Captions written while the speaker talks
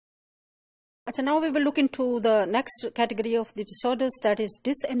अच्छा, now we will look into the next category of the disorders, that is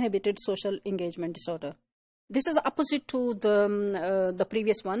disinhibited social engagement disorder. This is opposite to the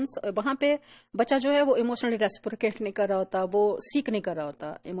previous ones. वहाँ पे बच्चा जो है वो emotionally reciprocate नहीं कर रहा होता, वो सीख नहीं कर रहा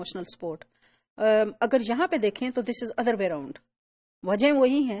होता इमोशनल सपोर्ट. अगर यहाँ पे देखें तो this is other way round. वजह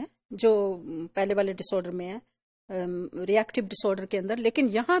वही है जो पहले वाले डिसऑर्डर में है, रिएक्टिव डिसऑर्डर के अंदर. लेकिन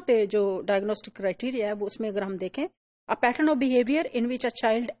यहाँ पे जो डायग्नोस्टिक क्राइटेरिया है वो उसमें अगर हम देखें, a pattern of behavior in which a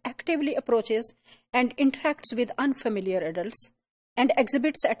child actively approaches and interacts with unfamiliar adults and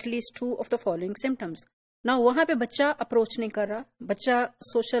exhibits at least 2 of the following symptoms. Now वहाँ पे बच्चा अप्रोच नहीं कर रहा, बच्चा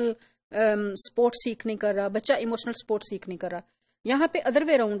सोशल सपोर्ट सीख नहीं कर रहा, बच्चा इमोशनल सपोर्ट सीख नहीं कर रहा. यहाँ पे अदर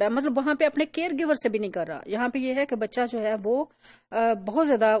वे राउंड है, मतलब वहाँ पे अपने केयर गिवर से भी नहीं कर रहा. यहाँ पे ये है कि बच्चा जो है वो बहुत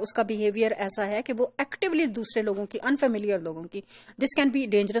ज्यादा उसका बिहेवियर ऐसा है कि वो एक्टिवली दूसरे लोगों की, अनफेमिलियर लोगों की, this can be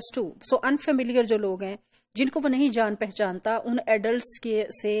dangerous to. So unfamiliar जो लोग हैं जिनको वो नहीं जान पहचानता, उन एडल्ट्स के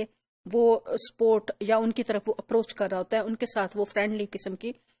से वो सपोर्ट या उनकी तरफ वो अप्रोच कर रहा होता है, उनके साथ वो फ्रेंडली किस्म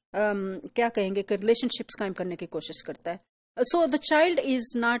की क्या कहेंगे कि रिलेशनशिप्स कायम करने की कोशिश करता है. So the child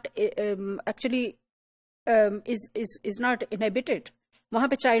is not actually is not inhibited. वहां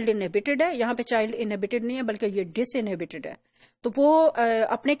पे चाइल्ड इनहिबिटेड है, यहाँ पे चाइल्ड इनहिबिटेड नहीं है बल्कि ये डिसइनहिबिटेड है. तो वो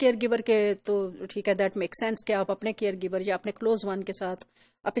अपने केयर गिवर के, तो ठीक है, दैट मेक सेंस कि आप अपने केयर गिवर या अपने क्लोज वन के साथ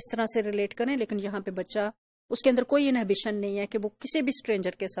आप इस तरह से रिलेट करें. लेकिन यहाँ पे बच्चा, उसके अंदर कोई इनहिबिशन नहीं है कि वो किसी भी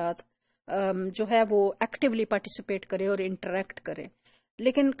स्ट्रेंजर के साथ जो है वो एक्टिवली पार्टिसिपेट करे और इंटरेक्ट करे.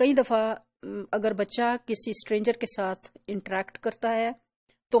 लेकिन कई दफ़ा अगर बच्चा किसी स्ट्रेंजर के साथ इंटरेक्ट करता है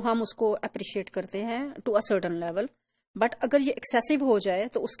तो हम उसको अप्रिशिएट करते हैं to a certain level. But अगर ये एक्सेसिव हो जाए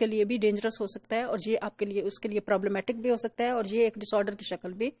तो उसके लिए भी डेंजरस हो सकता है, और ये आपके लिए, उसके लिए प्रॉब्लमेटिक भी हो सकता है, और ये एक डिसऑर्डर की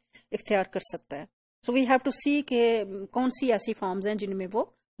शक्ल भी इख्तियार कर सकता है. सो वी हैव टू सी कि कौन सी ऐसी फॉर्म्स हैं जिनमें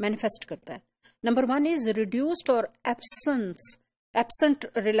वो मैनिफेस्ट करता है. नंबर 1 इज रिड्यूस्ड और absent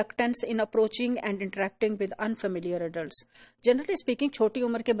reluctance in approaching and interacting with unfamiliar adults. Generally speaking छोटी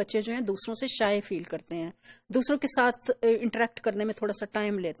उम्र के बच्चे जो हैं दूसरों से शाय फील करते हैं, दूसरों के साथ इंटरेक्ट करने में थोड़ा सा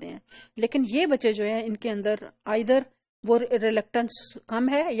टाइम लेते हैं. लेकिन ये बच्चे जो हैं इनके अंदर आइदर वो रिलक्टेंस कम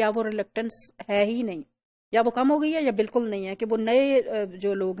है या वो रिलक्टेंस है ही नहीं, या वो कम हो गई है या बिल्कुल नहीं है कि वो नए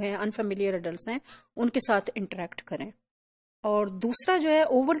जो लोग हैं, अनफेमिलियर एडल्ट्स हैं, उनके साथ इंटरेक्ट करें. और दूसरा जो है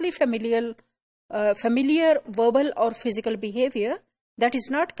overly familiar verbal or physical behavior that is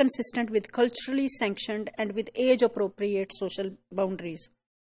not consistent with culturally sanctioned and with age appropriate social boundaries.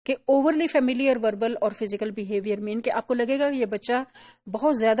 कि ओवरली फेमिलियर वर्बल और फिजिकल बिहेवियर मीन कि आपको लगेगा कि ये बच्चा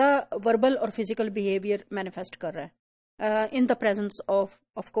बहुत ज्यादा वर्बल और फिजिकल बिहेवियर मैनिफेस्ट कर रहा है in the presence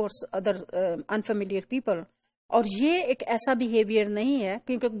of course other unfamiliar people. और ये एक ऐसा बिहेवियर नहीं है,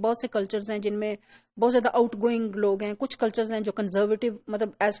 क्योंकि बहुत से कल्चर्स हैं जिनमें बहुत ज्यादा आउटगोइंग लोग हैं, कुछ कल्चर्स हैं जो कंजर्वेटिव,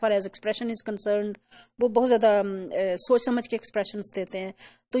 मतलब as far as expression is concerned वो बहुत ज्यादा सोच समझ के एक्सप्रेशंस देते हैं.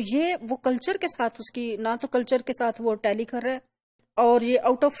 तो ये वो कल्चर के साथ उसकी, ना तो कल्चर के साथ वो टैली कर रहा है, और ये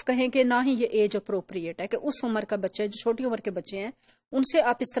आउट ऑफ कहें कि ना ही ये एज अप्रोप्रिएट है कि उस उम्र का बच्चा, जो छोटी उम्र के बच्चे हैं, उनसे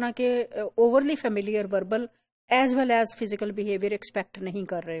आप इस तरह के overly familiar verbal as well as physical behaviour expect नहीं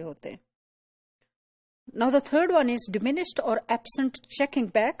कर रहे होते. Now the third one is diminished or absent checking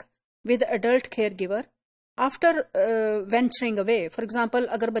back with adult caregiver after venturing away. For example,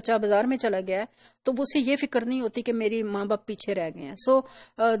 अगर बच्चा बाजार में चला गया है तो उसे ये फिक्र नहीं होती कि मेरी माँ बाप पीछे रह गए हैं. So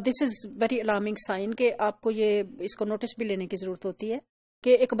this is very alarming sign कि आपको ये इसको नोटिस भी लेने की जरूरत होती है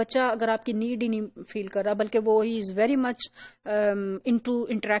कि एक बच्चा अगर आपकी नीड ही नहीं फील कर रहा, बल्कि वो he is very much into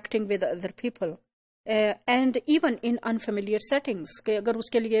interacting with other people and even in unfamiliar settings, कि अगर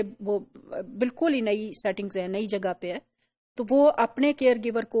उसके लिए वो बिल्कुल ही नई सेटिंग्स है, नई जगह पे है, तो वो अपने केयर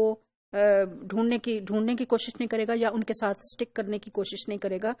गिवर को ढूंढने की कोशिश नहीं करेगा या उनके साथ स्टिक करने की कोशिश नहीं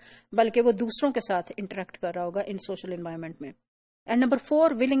करेगा, बल्कि वो दूसरों के साथ इंटरेक्ट कर रहा होगा इन सोशल एनवायरनमेंट में. And number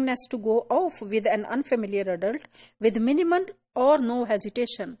 4, willingness to go of with N unfamiliar adult with minimal और no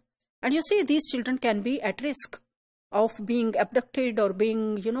hesitation. And you see these children can be at risk of being abducted or being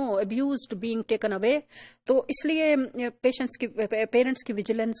abused, being taken away. तो इसलिए parents की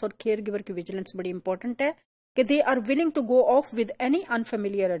vigilance और care giver की vigilance बड़ी important है कि they are willing to go of with any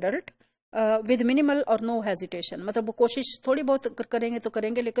unfamiliar adult with minimal और no hesitation. मतलब वो कोशिश थोड़ी बहुत करेंगे तो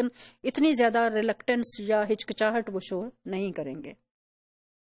करेंगे, लेकिन इतनी ज्यादा रिलक्टेंस या हिचकिचाहट वो शो नहीं करेंगे.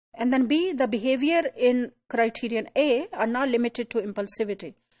 And then B, the behavior in Criterion A are not limited to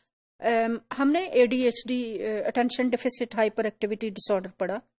impulsivity. हमने ADHD attention deficit hyper activity disorder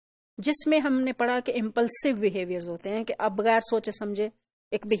पढ़ा, जिसमें हमने पढ़ा कि इम्पल्सिव बिहेवियर्स होते हैं कि आप बगैर सोचे समझे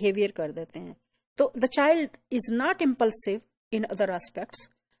एक बिहेवियर कर देते हैं. तो the child is not impulsive in other aspects,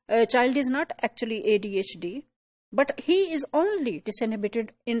 child is not actually ADHD, but he is only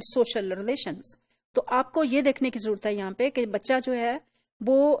डिसइनहिबिटेड in social relations. तो आपको ये देखने की जरूरत है यहाँ पे कि बच्चा जो है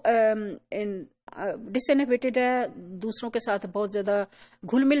وہ ڈس انہیبیٹڈ ہے، دوسروں کے ساتھ بہت زیادہ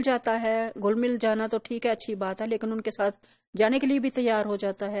گھل مل جاتا ہے. گھل مل جانا تو ٹھیک ہے، اچھی بات ہے، لیکن ان کے ساتھ جانے کے لیے بھی تیار ہو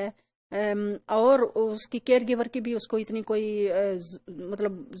جاتا ہے. اور اس کی کیئر گیور کی بھی اس کو اتنی کوئی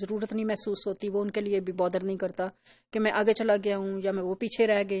مطلب ضرورت نہیں محسوس ہوتی، وہ ان کے لیے بھی بادر نہیں کرتا کہ میں آگے چلا گیا ہوں یا میں وہ پیچھے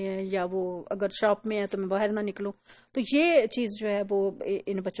رہ گئے ہیں یا وہ اگر شاپ میں ہے تو میں باہر نہ نکلوں. تو یہ چیز جو ہے وہ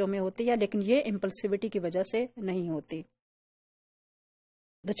ان بچوں میں ہوتی ہے، لیکن یہ امپلسیوٹی کی وجہ سے نہیں ہوتی.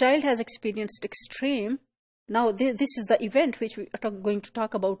 The child has experienced extreme. Now this is the event which we are going to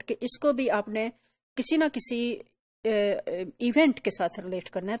talk about کہ اس کو بھی آپ نے کسی نہ کسی ایونٹ کے ساتھ ریلیٹ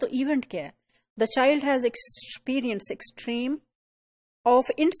کرنا ہے. تو ایونٹ کیا ہے؟ The child has experienced extreme of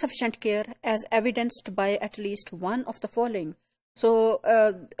insufficient care as evidenced by at least one of the following. So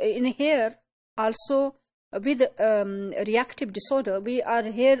in here also with reactive disorder, we are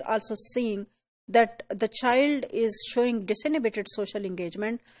here also seeing that the child is showing disinhibited social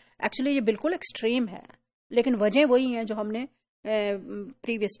engagement. Actually یہ بالکل extreme ہے، لیکن وجہ وہی ہیں جو ہم نے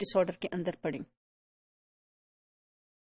پریویس ڈس آرڈر کے اندر پڑھی.